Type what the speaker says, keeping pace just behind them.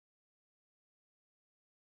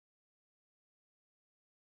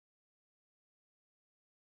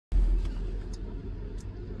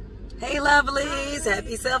Hey lovelies,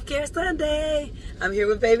 happy self-care Sunday. I'm here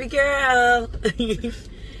with baby girl.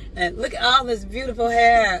 And look at all this beautiful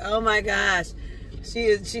hair. Oh my gosh.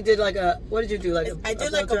 She did like a, what did you do? I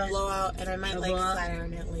did like a blowout, and I might like flat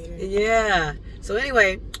iron it later. Yeah. So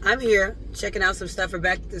anyway, I'm here checking out some stuff for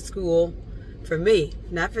back to school for me,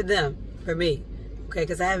 not for them, for me. Okay,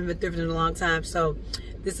 because I haven't been thrifting in a long time. So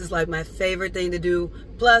this is like my favorite thing to do.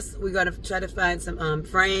 Plus, we're going to try to find some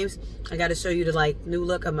frames. I got to show you the like new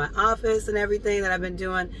look of my office and everything that I've been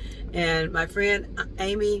doing. And my friend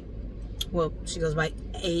Amy, well, she goes by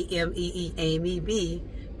A-M-E-E, Amy B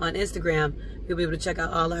on Instagram. You'll be able to check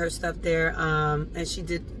out all of her stuff there. And she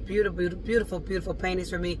did beautiful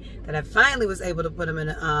paintings for me that I finally was able to put them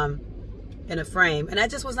in a frame. And I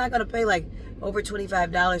just was not going to pay like over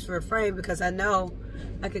 $25 for a frame because I know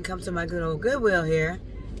I can come to my good old Goodwill here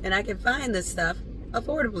and I can find this stuff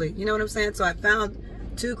affordably. You know what I'm saying? So I found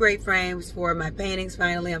 2 great frames for my paintings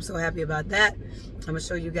finally. I'm so happy about that. I'm going to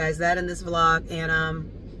show you guys that in this vlog.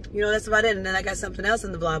 And, you know, that's about it. And then I got something else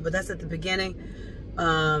in the vlog, but that's at the beginning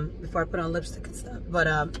before I put on lipstick and stuff. But,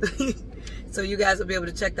 so you guys will be able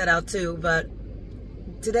to check that out too. But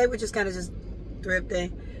today we're just kind of just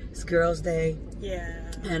thrifting. It's Girls' Day. Yeah.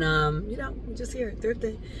 And, you know, we're just here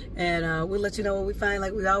thrifting. And we'll let you know what we find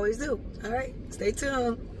like we always do. All right. Stay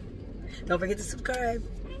tuned. Don't forget to subscribe.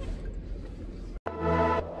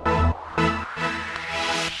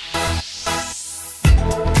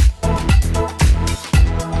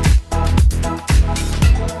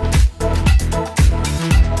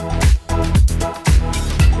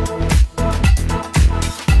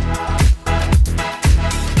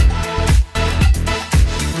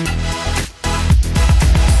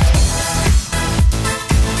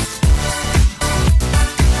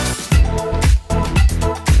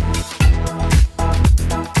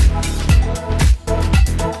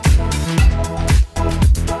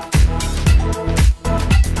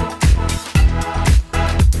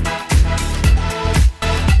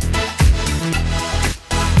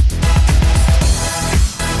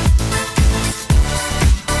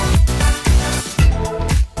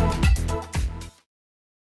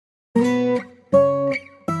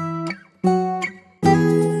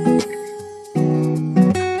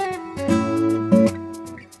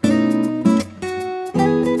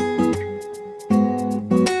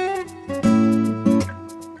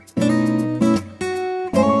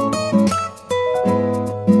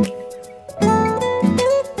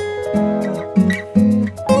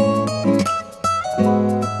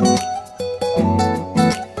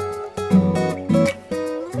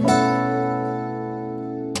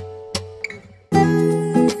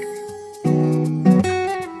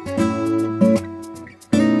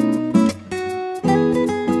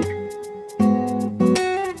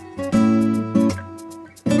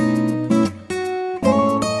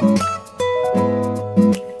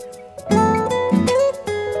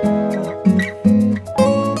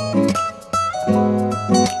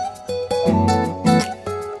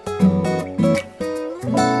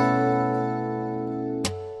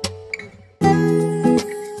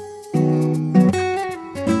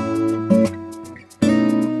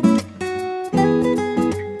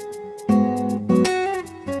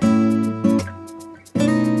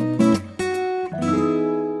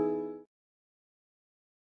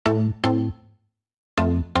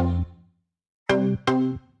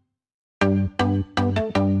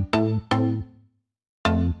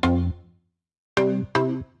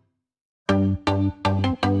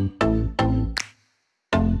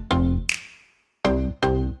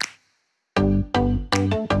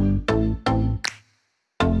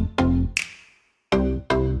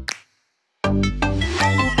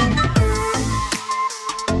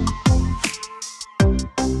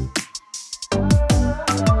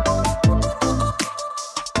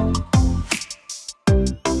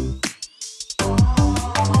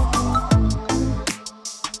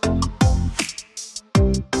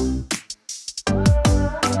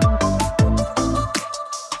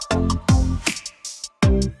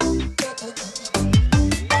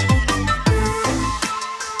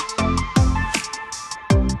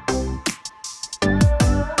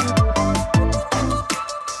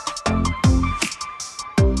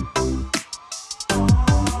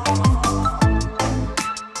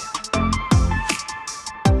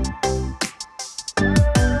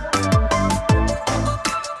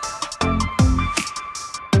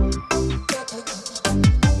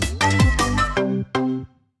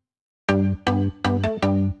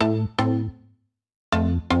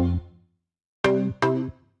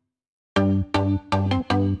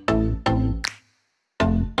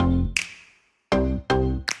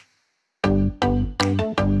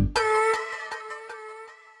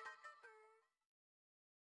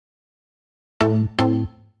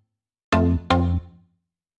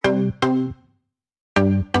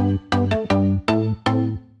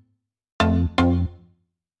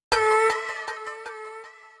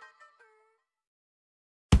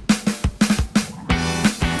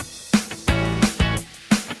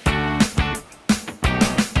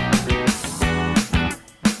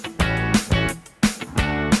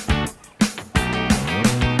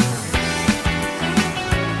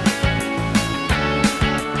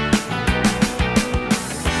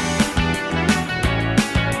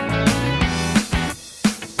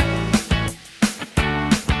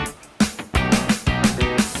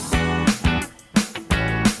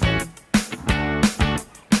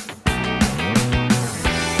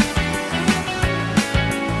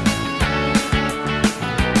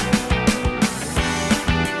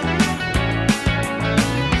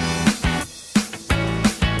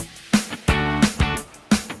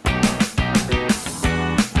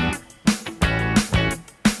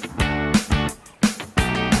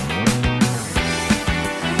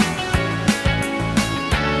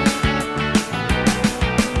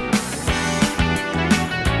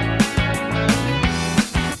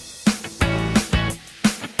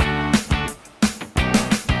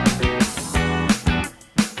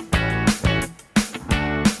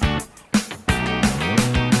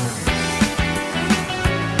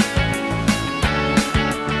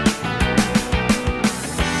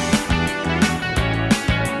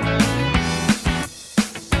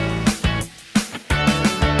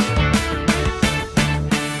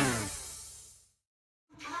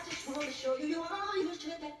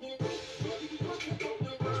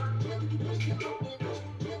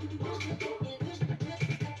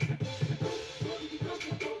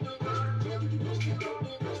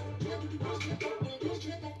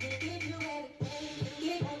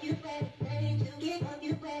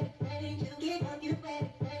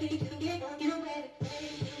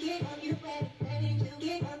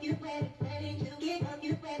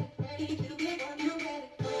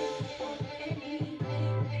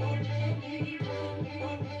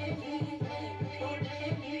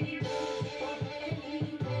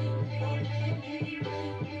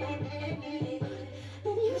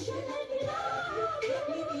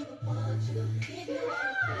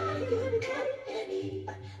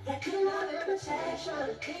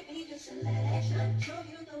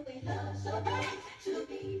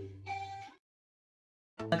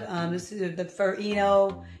 This is the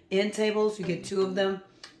Ferrino end tables. You get 2 of them.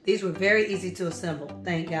 These were very easy to assemble,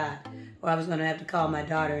 thank God. Or I was going to have to call my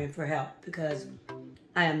daughter in for help, because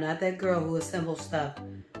I am not that girl who assembles stuff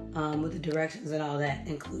with the directions and all that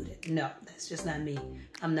included. No, that's just not me.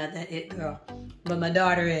 I'm not that it girl. But my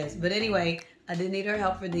daughter is. But anyway, I did need her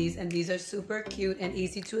help for these, and these are super cute and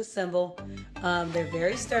easy to assemble. They're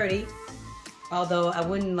very sturdy, although I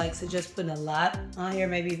wouldn't suggest putting a lot on here.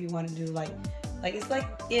 Maybe if you want to do like it's like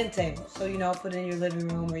end table. So, put it in your living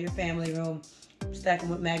room or your family room, stack them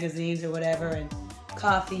with magazines or whatever, and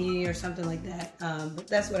coffee or something like that. But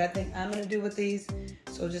that's what I think I'm going to do with these.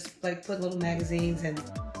 So just put little magazines and,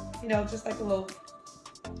 just like a little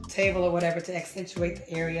table or whatever to accentuate the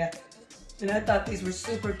area. And I thought these were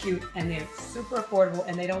super cute, and they're super affordable,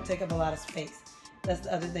 and they don't take up a lot of space. That's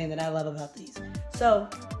the other thing that I love about these. So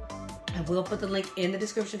I will put the link in the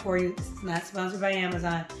description for you. This is not sponsored by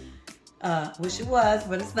Amazon. Wish it was,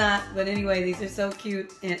 but it's not. But anyway, these are so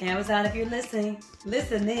cute. And Amazon, if you're listening,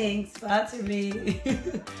 sponsor me.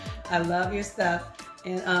 I love your stuff.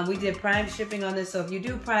 And we did Prime shipping on this. So if you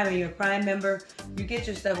do Prime and you're a Prime member, you get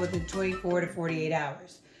your stuff within 24 to 48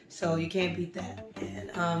 hours. So you can't beat that.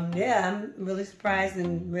 And yeah, I'm really surprised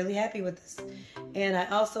and really happy with this. And I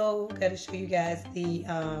also got to show you guys the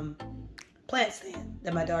plant stand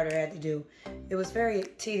that my daughter had to do. It was very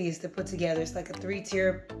tedious to put together. It's like a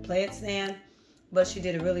 3-tier plant stand, but she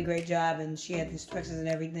did a really great job, and she had the instructions and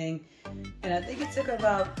everything. And I think it took her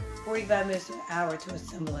about 45 minutes to an hour to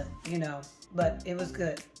assemble it, but it was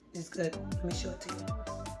good. It's good. Let me show it to you.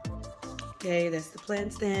 Okay, that's the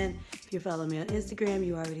plant stand. If you follow me on Instagram,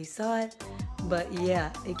 you already saw it. But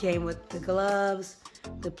yeah, it came with the gloves,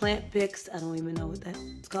 the plant picks. I don't even know what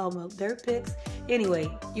that's called, well, dirt picks. Anyway,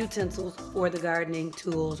 utensils for the gardening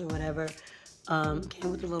tools or whatever.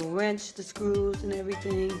 Came with a little wrench, the screws and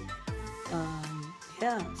everything.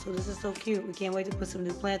 Yeah, so this is so cute. We can't wait to put some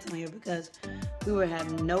new plants on here, because we were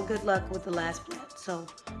having no good luck with the last plant. So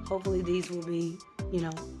hopefully these will be,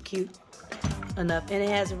 cute enough. And it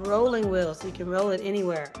has rolling wheels, so you can roll it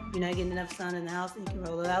anywhere. If you're not getting enough sun in the house, you can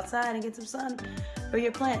roll it outside and get some sun for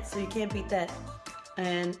your plants. So you can't beat that.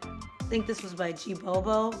 And I think this was by G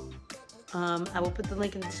Bobo. I will put the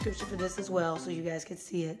link in the description for this as well, so you guys can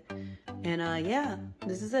see it. And yeah,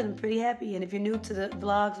 this is it. I'm pretty happy. And if you're new to the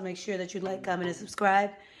vlogs, make sure that you like, comment, and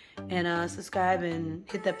subscribe. And subscribe and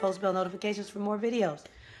hit that post bell notifications for more videos.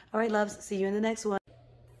 All right, loves. See you in the next one.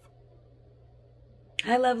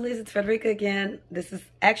 Hi, lovelies. It's Frederica again. This is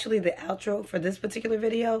actually the outro for this particular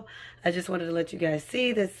video. I just wanted to let you guys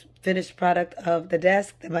see this finished product of the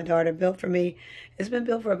desk that my daughter built for me. It's been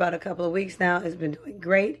built for about a couple of weeks now. It's been doing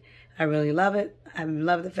great. I really love it. I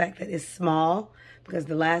love the fact that it's small, because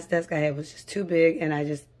the last desk I had was just too big and I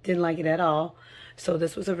just didn't like it at all. So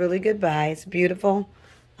this was a really good buy. It's beautiful.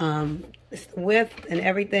 It's the width and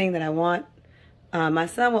everything that I want. My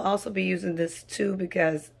son will also be using this too,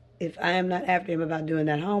 because if I am not after him about doing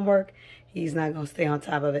that homework, he's not going to stay on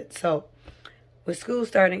top of it. So with school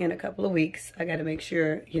starting in a couple of weeks, I got to make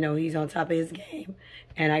sure, he's on top of his game.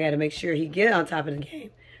 And I got to make sure he get on top of the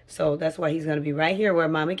game. So that's why he's going to be right here where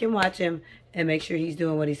mommy can watch him and make sure he's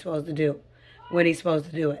doing what he's supposed to do when he's supposed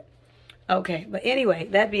to do it. Okay, but anyway,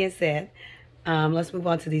 that being said, let's move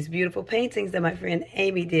on to these beautiful paintings that my friend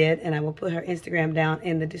Amy did. And I will put her Instagram down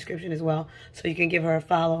in the description as well, so you can give her a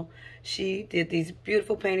follow. She did these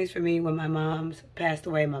beautiful paintings for me when my mom passed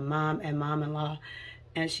away, my mom and mom-in-law.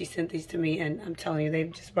 And she sent these to me, and I'm telling you,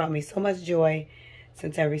 they've just brought me so much joy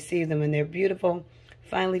since I received them, and they're beautiful.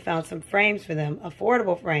 Finally found some frames for them,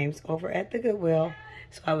 affordable frames, over at the Goodwill.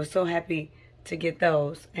 So I was so happy to get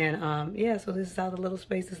those. And yeah, so this is how the little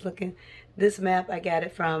space is looking. This map, I got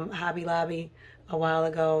it from Hobby Lobby a while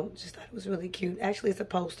ago. Just thought it was really cute. Actually, it's a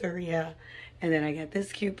poster, yeah. And then I got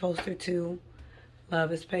this cute poster too.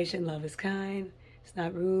 Love is patient, love is kind. It's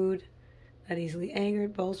not rude, not easily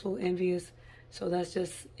angered, boastful, envious. So that's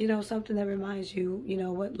just, something that reminds you,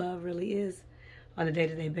 what love really is on a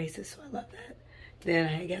day-to-day basis. So I love that. Then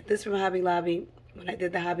I got this from Hobby Lobby. When I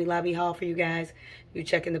did the Hobby Lobby haul for you guys, if you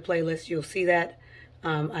check in the playlist, you'll see that.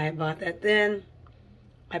 I bought that then.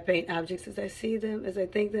 I paint objects as I see them, as I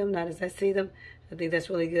think them, not as I see them. I think that's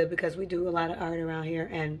really good, because we do a lot of art around here,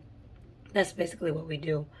 and that's basically what we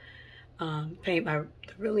do. Paint the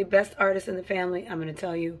really best artists in the family. I'm going to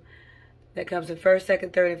tell you that comes in first,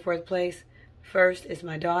 second, third, and fourth place. First is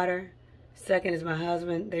my daughter. Second is my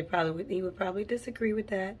husband. He would probably disagree with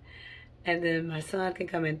that. And then my son can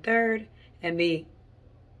come in third, and me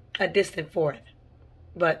a distant fourth.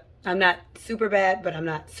 But I'm not super bad, but I'm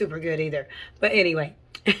not super good either. But anyway,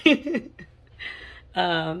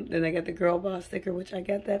 Then I got the Girl Boss sticker, which I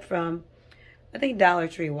got that from, I think, Dollar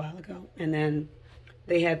Tree a while ago. And then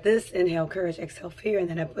they had this Inhale Courage, Exhale Fear, and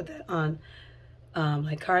then I put that on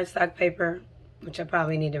like cardstock paper, which I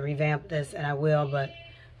probably need to revamp this, and I will, but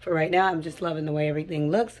for right now, I'm just loving the way everything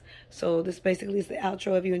looks. So this basically is the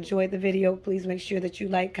outro. If you enjoyed the video, please make sure that you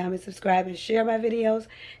like, comment, subscribe, and share my videos.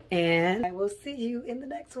 And I will see you in the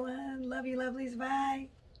next one. Love you, lovelies. Bye.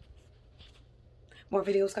 More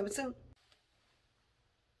videos coming soon.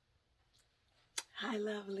 Hi,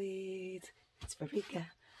 lovelies. It's Frederica.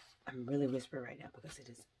 I'm really whispering right now because it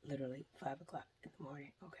is literally 5 o'clock in the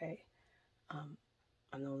morning, okay? I'm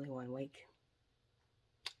the only one awake.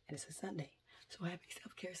 And it's a Sunday. So happy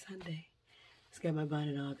self-care Sunday. Let's get my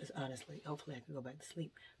bonnet on because honestly, hopefully I can go back to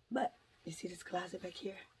sleep. But you see this closet back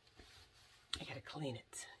here? I gotta clean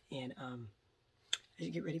it. And as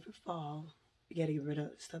you get ready for fall, you gotta get rid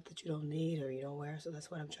of stuff that you don't need or you don't wear. So that's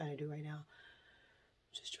what I'm trying to do right now.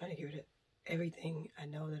 Just trying to get rid of everything I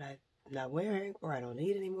know that I'm not wearing or I don't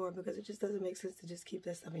need anymore, because it just doesn't make sense to just keep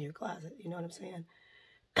that stuff in your closet. You know what I'm saying?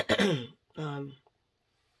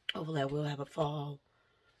 Hopefully I will have a fall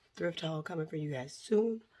thrift haul coming for you guys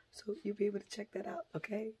soon, so you'll be able to check that out,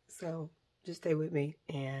 okay? So just stay with me,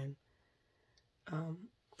 and I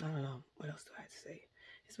don't know what else do I have to say.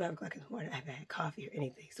 It's 5 o'clock in the morning. I haven't had coffee or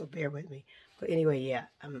anything, so bear with me. But anyway, yeah,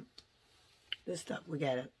 this stuff we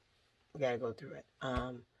gotta go through it.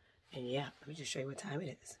 And yeah, let me just show you what time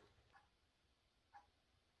it is.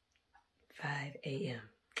 5 a.m.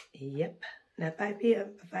 Yep, not 5 p.m.,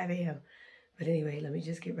 but 5 a.m. But anyway, let me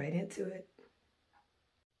just get right into it.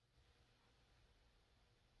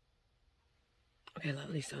 Okay,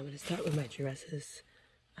 lovely. So I'm going to start with my dresses.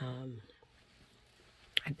 I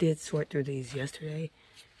did sort through these yesterday,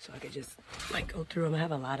 so I could just like go through them. I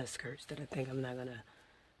have a lot of skirts that I think I'm not going to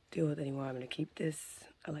deal with anymore. I'm going to keep this.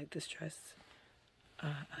 I like this dress.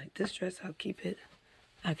 I like this dress. I'll keep it.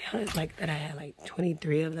 I counted like that I had like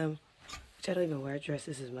 23 of them, which I don't even wear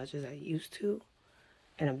dresses as much as I used to.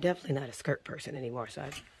 And I'm definitely not a skirt person anymore, so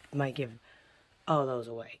I might give all those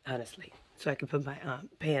away, honestly. So I can put my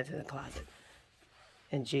pants in the closet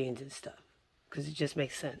and jeans and stuff, because it just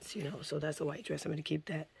makes sense, you know. So that's a white dress. I'm going to keep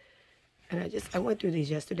that. And I went through these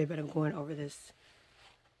yesterday, but I'm going over this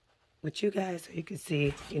with you guys so you can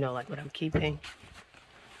see, you know, like what I'm keeping.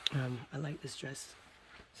 I like this dress.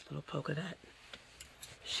 It's a little polka dot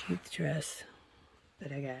sheath dress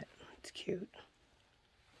that I got. It's cute.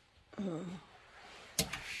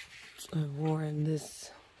 I've worn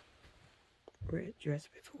this red dress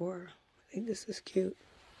before. I think this is cute.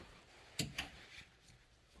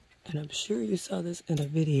 And I'm sure you saw this in a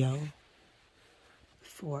video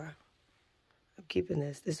before. I'm keeping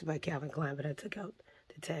this. This is by Calvin Klein, but I took out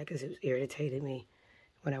the tag because it was irritating me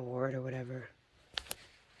when I wore it or whatever.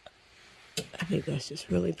 I think that's just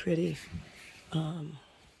really pretty. I'm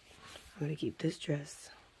going to keep this dress.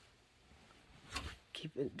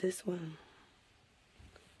 Keep it this one.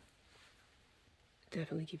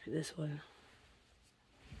 Definitely keep it this one.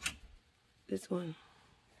 This one.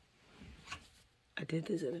 I did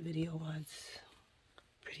this in a video once.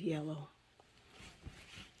 Pretty yellow.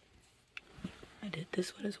 I did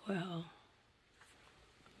this one as well.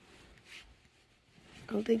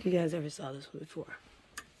 I don't think you guys ever saw this one before.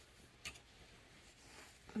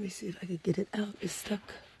 Let me see if I can get it out. It's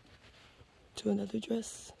stuck to another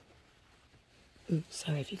dress. Ooh,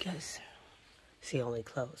 sorry if you guys see only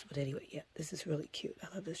clothes. But anyway, yeah, this is really cute.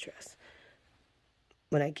 I love this dress.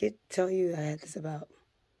 When I tell you I had this about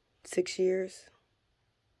 6 years,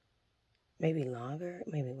 maybe longer.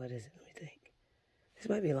 Maybe, what is it? Let me think. This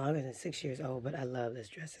might be longer than 6 years old, but I love this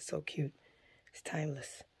dress. It's so cute. It's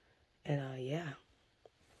timeless. And yeah,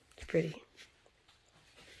 it's pretty.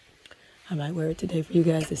 I might wear it today for you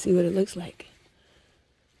guys to see what it looks like.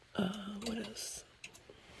 What else?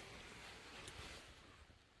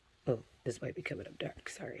 Oh, this might be coming up dark.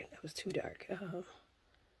 Sorry, that was too dark.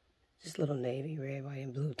 Just little navy, red, white,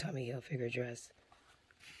 and blue Tommy Hilfiger dress.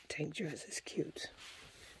 Tank dress is cute.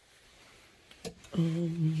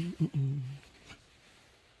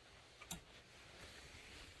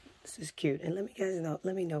 This is cute. And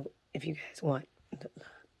let me know if you guys want.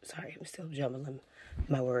 Sorry, I'm still jumbling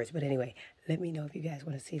my words, but anyway, let me know if you guys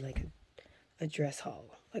want to see like a dress haul,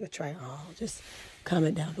 like a try-on haul. Just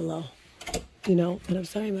comment down below. You know, and I'm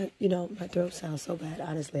sorry, my throat sounds so bad.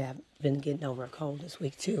 Honestly, I've been getting over a cold this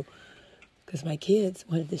week too, because my kids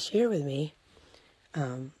wanted to share with me.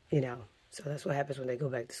 You know, so that's what happens when they go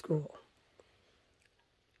back to school.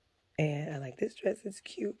 And I like this dress. It's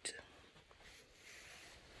cute.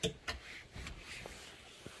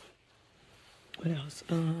 What else?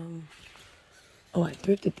 Oh, I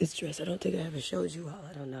thrifted this dress. I don't think I ever showed you all.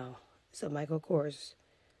 I don't know. It's a Michael Kors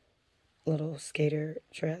little skater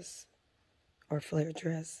dress or flare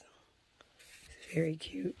dress. It's very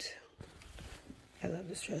cute. I love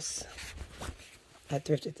this dress. I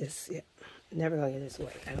thrifted this. Yeah. Never gonna get this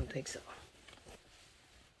away. I don't think so.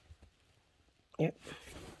 Yep.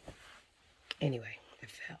 Anyway, it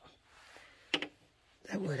fell.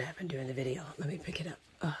 That would happen during the video. Let me pick it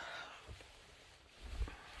up.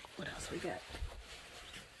 What else we got?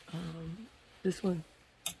 This one.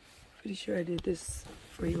 Pretty sure I did this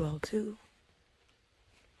for you all too.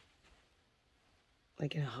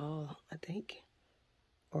 Like in a haul, I think.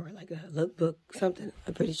 Or like a lookbook, something.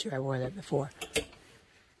 I'm pretty sure I wore that before.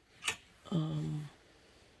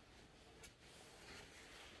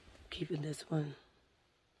 Keeping this one.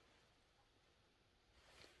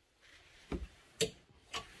 And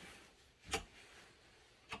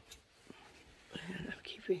I'm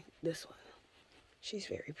keeping this one. She's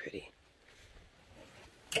very pretty.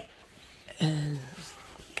 And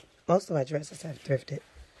most of my dresses I've thrifted.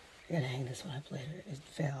 I gotta hang this one up later. It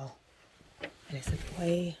fell. And it's in the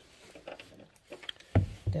way.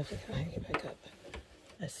 Definitely gonna hang it back up.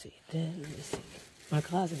 Let's see. Then, let me see. My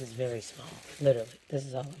closet is very small. Literally. This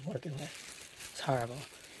is all I'm working with. It's horrible.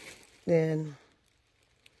 Then,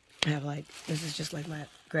 I have like, this is just like my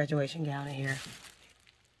graduation gown in here.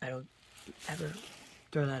 I don't ever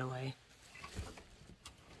throw that away.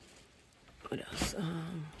 What else?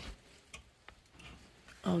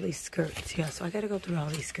 All these skirts. Yeah, so I gotta go through all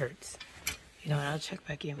these skirts. You know, and I'll check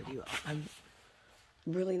back in with you all. I'm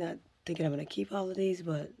really not thinking I'm gonna keep all of these,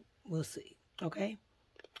 but we'll see. Okay?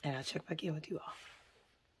 And I'll check back in with you all.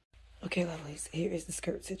 Okay, lovelies. Here is the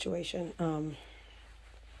skirt situation. I'm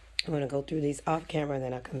gonna go through these off camera and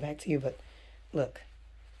then I'll come back to you, but look,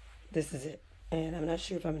 this is it. And I'm not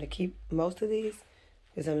sure if I'm gonna keep most of these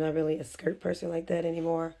because I'm not really a skirt person like that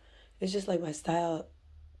anymore. It's just like my style.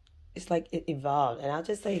 It's like it evolved. And I'll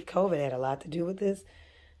just say COVID had a lot to do with this,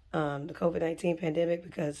 the COVID-19 pandemic,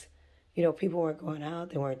 because, you know, people weren't going out.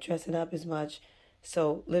 They weren't dressing up as much.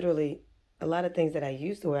 So literally a lot of things that I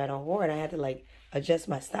used to wear, I don't wear. And I had to like adjust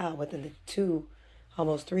my style within the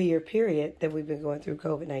almost 3-year period that we've been going through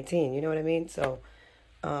COVID-19. You know what I mean? So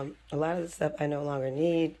a lot of the stuff I no longer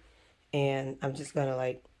need. And I'm just going to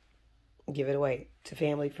like give it away to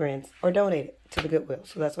family, friends, or donate it to the Goodwill.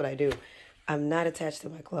 So that's what I do. I'm not attached to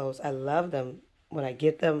my clothes. I love them when I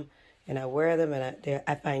get them and I wear them and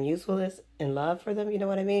I find usefulness and love for them. You know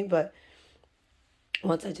what I mean? But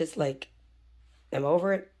once I just like am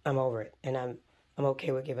over it, I'm over it. And I'm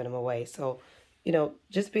okay with giving them away. So, you know,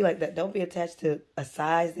 just be like that. Don't be attached to a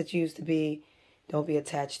size that you used to be. Don't be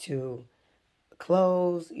attached to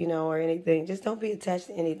clothes, you know, or anything. Just don't be attached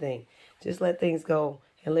to anything. Just let things go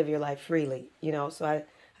and live your life freely, you know. So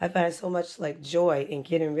I find so much like joy in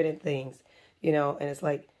getting rid of things. You know, and it's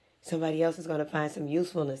like somebody else is going to find some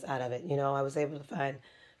usefulness out of it. You know, I was able to find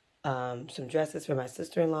some dresses for my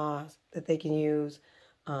sister-in-laws that they can use,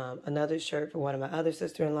 another shirt for one of my other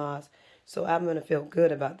sister-in-laws. So I'm going to feel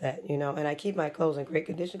good about that, you know. And I keep my clothes in great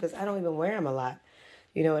condition because I don't even wear them a lot.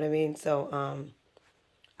 You know what I mean? So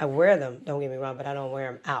I wear them, don't get me wrong, but I don't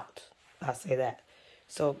wear them out. I'll say that.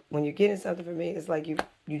 So when you're getting something for me, it's like you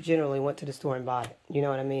generally went to the store and bought it. You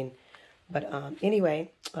know what I mean? But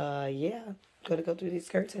anyway, yeah. Going to go through these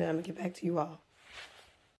skirts and I'm going to get back to you all.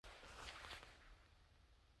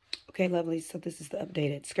 Okay, lovely. So this is the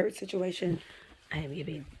updated skirt situation. I am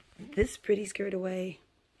giving this pretty skirt away.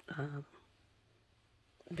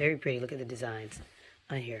 Very pretty. Look at the designs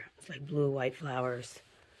on here. It's like blue, white flowers.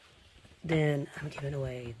 Then I'm giving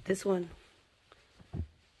away this one.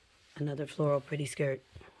 Another floral pretty skirt.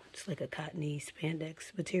 It's like a cottony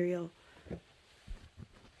spandex material.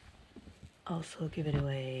 Also giving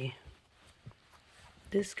away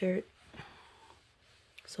this skirt.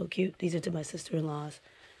 So cute. These are to my sister-in-laws.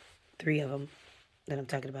 3 of them that I'm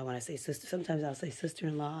talking about when I say sister. Sometimes I'll say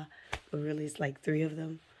sister-in-law, but really it's like 3 of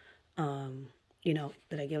them, you know,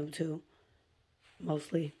 that I give them to,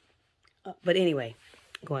 mostly. But anyway,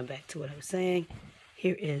 going back to what I was saying,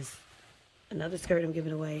 here is another skirt I'm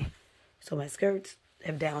giving away. So my skirts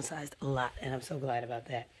have downsized a lot, and I'm so glad about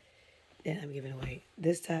that. Then I'm giving away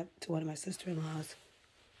this top to one of my sister-in-laws.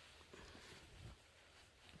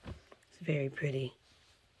 It's very pretty.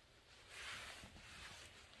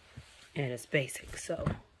 And it's basic, so.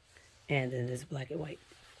 And then this black and white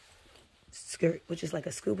skirt, which is like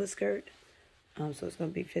a scuba skirt. So it's going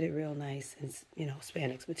to be fitted real nice and, you know,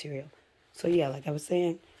 spandex material. So yeah, like I was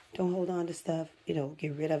saying, don't hold on to stuff. You know,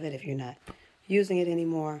 get rid of it if you're not using it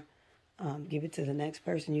anymore. Give it to the next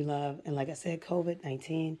person you love. And like I said,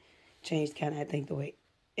 COVID-19 changed kind of, I think, the way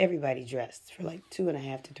everybody dressed for like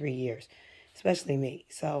 2.5 to 3 years, especially me.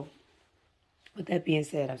 So with that being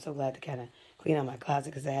said, I'm so glad to kind of clean out my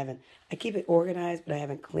closet because I keep it organized, but I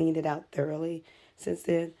haven't cleaned it out thoroughly since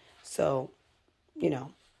then. So, you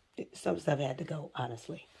know, some stuff had to go,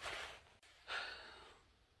 honestly.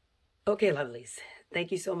 Okay, lovelies.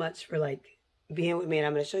 Thank you so much for like being with me, and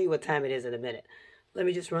I'm going to show you what time it is in a minute. Let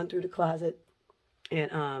me just run through the closet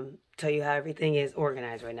and tell you how everything is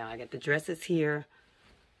organized right now. I got the dresses here,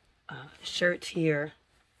 shirts here,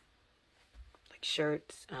 like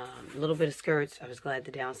shirts, a little bit of skirts. I was glad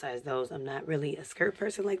to downsize those. I'm not really a skirt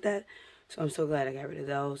person like that, so I'm so glad I got rid of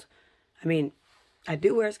those. I mean, I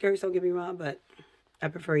do wear skirts, don't get me wrong, but I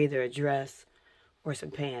prefer either a dress or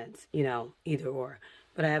some pants, you know, either or.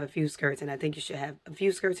 But I have a few skirts, and I think you should have a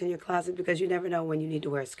few skirts in your closet because you never know when you need to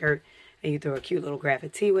wear a skirt and you throw a cute little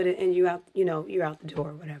graphic tee with it and you're out the door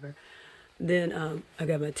or whatever. Then I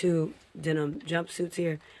got my 2 denim jumpsuits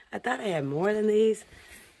here. I thought I had more than these,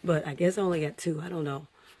 but I guess I only got 2. I don't know.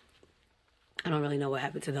 I don't really know what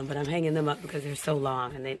happened to them, but I'm hanging them up because they're so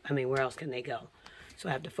long, and where else can they go? So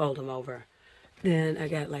I have to fold them over. Then I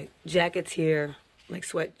got like jackets here, like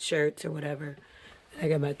sweatshirts or whatever. I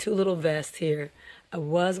got my 2 little vests here. I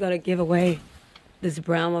was going to give away this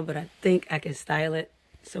brown one, but I think I can style it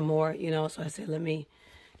some more, you know. So I said, let me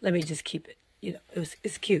just keep it. You know,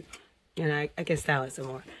 it's cute, and I can style it some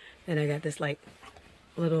more. Then I got this like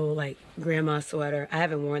little like grandma sweater. I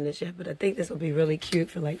haven't worn this yet, but I think this will be really cute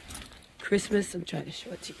for like Christmas. I'm trying to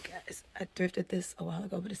show it to you guys. I thrifted this a while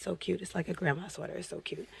ago, but it's so cute. It's like a grandma sweater. It's so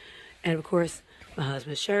cute. And of course, my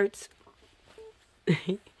husband's shirts.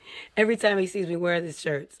 Every time he sees me wearing these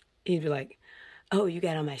shirts, he'd be like, oh, you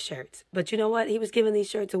got on my shirts. But you know what? He was giving these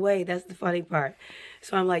shirts away. That's the funny part.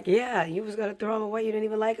 So I'm like, yeah, you was going to throw them away. You didn't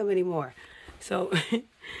even like them anymore. So,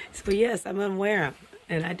 so yes, I'm going to wear them.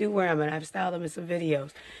 And I do wear them, and I've styled them in some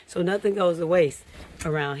videos. So nothing goes to waste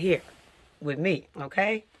around here with me,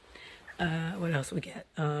 okay? What else we got?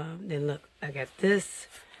 Then look, I got this.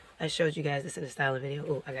 I showed you guys this in the styling video.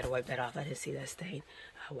 Oh, I got to wipe that off. I didn't see that stain.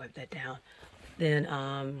 I'll wipe that down. Then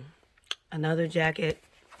another jacket.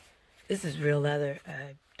 This is real leather.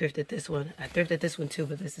 I thrifted this one. I thrifted this one too,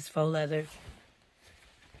 but this is faux leather.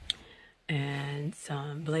 And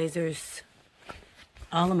some blazers.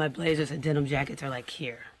 All of my blazers and denim jackets are like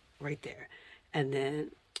here, right there. And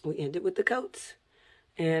then we ended with the coats.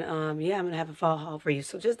 And yeah, I'm going to have a fall haul for you.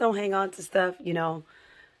 So just don't hang on to stuff, you know,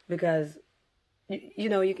 because, you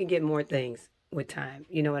know, you can get more things with time.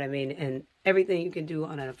 You know what I mean? And everything you can do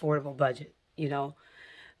on an affordable budget, you know.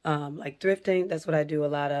 Like thrifting, that's what I do a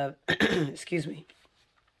lot of. Excuse me.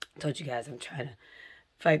 I told you guys I'm trying to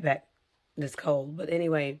fight back this cold. But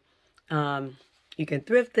anyway, you can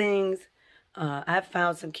thrift things. I've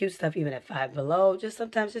found some cute stuff even at Five Below. Just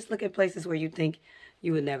sometimes just look at places where you think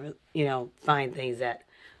you would never, you know, find things at.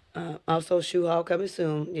 Also, shoe haul coming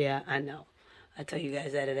soon. Yeah, I know. I tell you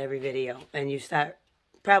guys that in every video. And you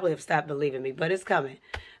probably have stopped believing me, but it's coming.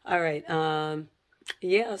 All right.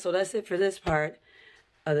 Yeah, so that's it for this part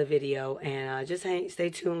of the video, and just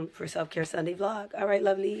stay tuned for Self-Care Sunday vlog. All right,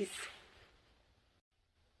 lovelies.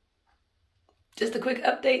 Just a quick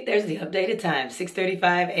update. There's the updated time,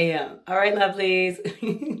 6:35 a.m. All right,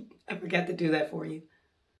 lovelies. I forgot to do that for you.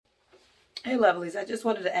 Hey, lovelies. I just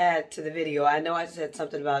wanted to add to the video. I know I said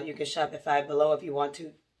something about you can shop at Five Below if you want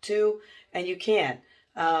to, too, and you can.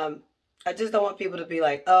 I just don't want people to be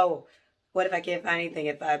like, oh, what if I can't find anything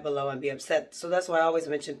at Five Below and be upset? So that's why I always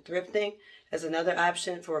mention thrifting as another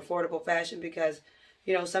option for affordable fashion, because,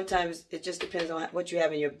 you know, sometimes it just depends on what you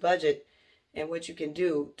have in your budget and what you can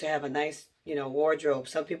do to have a nice, you know, wardrobe.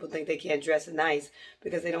 Some people think they can't dress nice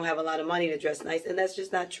because they don't have a lot of money to dress nice, and that's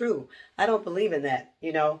just not true. I don't believe in that,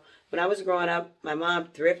 you know. When I was growing up, my mom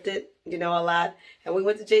thrifted, you know, a lot, and we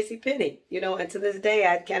went to JCPenney, you know, and to this day,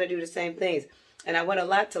 I kind of do the same things. And I went a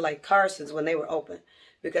lot to, like, Carson's when they were open,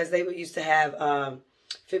 because they used to have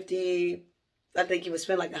 50... I think you would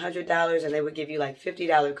spend like $100 and they would give you like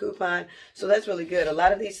 $50 coupon. So that's really good. A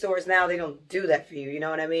lot of these stores now, they don't do that for you. You know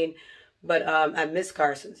what I mean? But I miss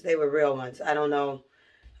Carson's. They were real ones. I don't know.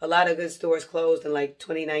 A lot of good stores closed in like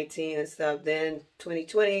 2019 and stuff. Then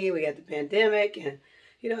 2020, we got the pandemic, and,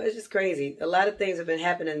 you know, it's just crazy. A lot of things have been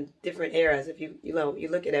happening in different eras if you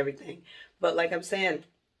look at everything. But like I'm saying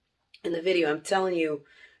in the video, I'm telling you,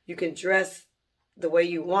 you can dress the way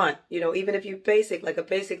you want, you know, even if you're basic, like a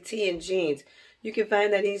basic tee and jeans, you can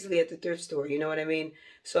find that easily at the thrift store, you know what I mean?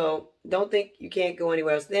 So don't think you can't go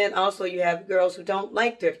anywhere else. Then also you have girls who don't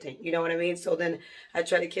like thrifting, you know what I mean? So then I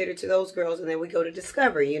try to cater to those girls, and then we go to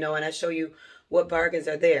Discovery, you know, and I show you what bargains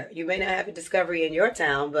are there. You may not have a Discovery in your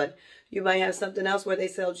town, but you might have something else where they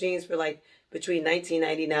sell jeans for like between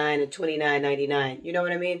 $19.99 and $29.99. You know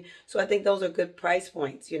what I mean? So I think those are good price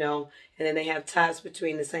points, you know, and then they have tops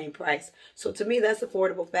between the same price. So to me, that's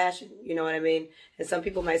affordable fashion. You know what I mean? And some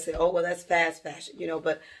people might say, oh, well, that's fast fashion, you know,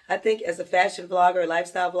 but I think as a fashion vlogger,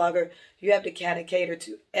 lifestyle vlogger, you have to kind of cater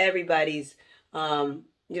to everybody's,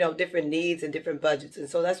 you know, different needs and different budgets. And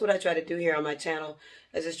so that's what I try to do here on my channel.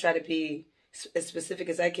 I just try to be as specific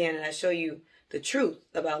as I can, and I show you the truth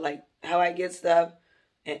about like how I get stuff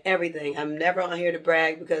and everything. I'm never on here to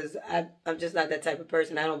brag because I'm just not that type of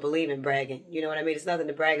person. I don't believe in bragging. You know what I mean? It's nothing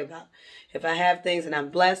to brag about. If I have things and I'm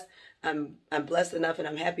blessed, I'm blessed enough and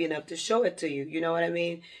I'm happy enough to show it to you. You know what I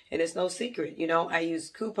mean? And it's no secret. You know, I use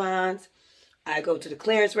coupons. I go to the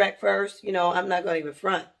clearance rack first. You know, I'm not going to even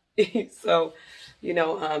front. So, you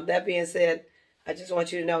know, that being said, I just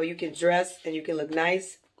want you to know you can dress and you can look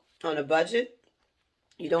nice on a budget.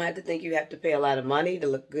 You don't have to think you have to pay a lot of money to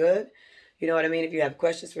look good. You know what I mean? If you have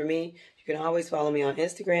questions for me, you can always follow me on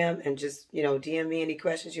Instagram and just, you know, DM me any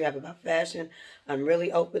questions you have about fashion. I'm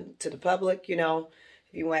really open to the public, you know.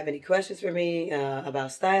 If you have any questions for me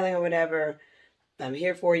about styling or whatever, I'm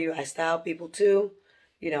here for you. I style people too,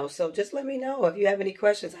 you know. So just let me know if you have any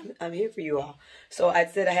questions. I'm here for you all. So I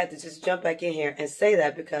said I had to just jump back in here and say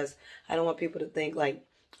that because I don't want people to think like,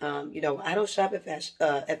 you know, I don't shop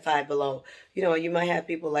at Five Below. You know, you might have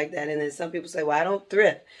people like that. And then some people say, well, I don't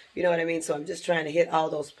thrift. You know what I mean? So I'm just trying to hit all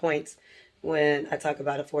those points when I talk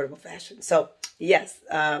about affordable fashion. So, yes,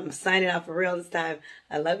 I'm signing out for real this time.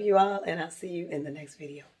 I love you all, and I'll see you in the next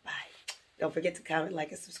video. Bye. Don't forget to comment, like,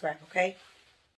 and subscribe, okay?